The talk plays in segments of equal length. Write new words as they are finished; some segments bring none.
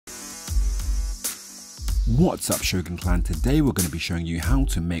What's up, Shogun Clan? Today we're going to be showing you how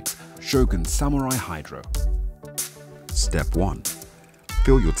to mix Shogun Samurai Hydro. Step 1.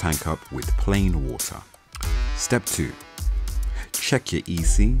 Fill your tank up with plain water. Step 2. Check your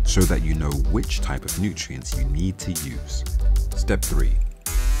EC so that you know which type of nutrients you need to use. Step 3.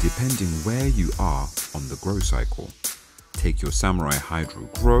 Depending where you are on the grow cycle, take your Samurai Hydro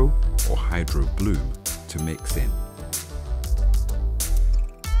Grow or Hydro Bloom to mix in.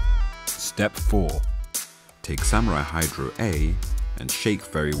 Step 4. Take Samurai Hydro A and shake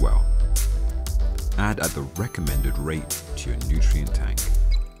very well. Add at the recommended rate to your nutrient tank.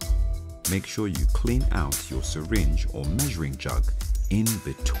 Make sure you clean out your syringe or measuring jug in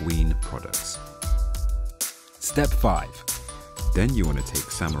between products. Step 5. Then you want to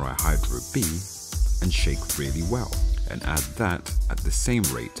take Samurai Hydro B and shake really well and add that at the same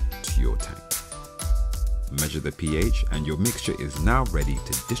rate to your tank. Measure the pH and your mixture is now ready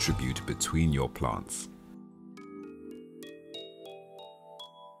to distribute between your plants.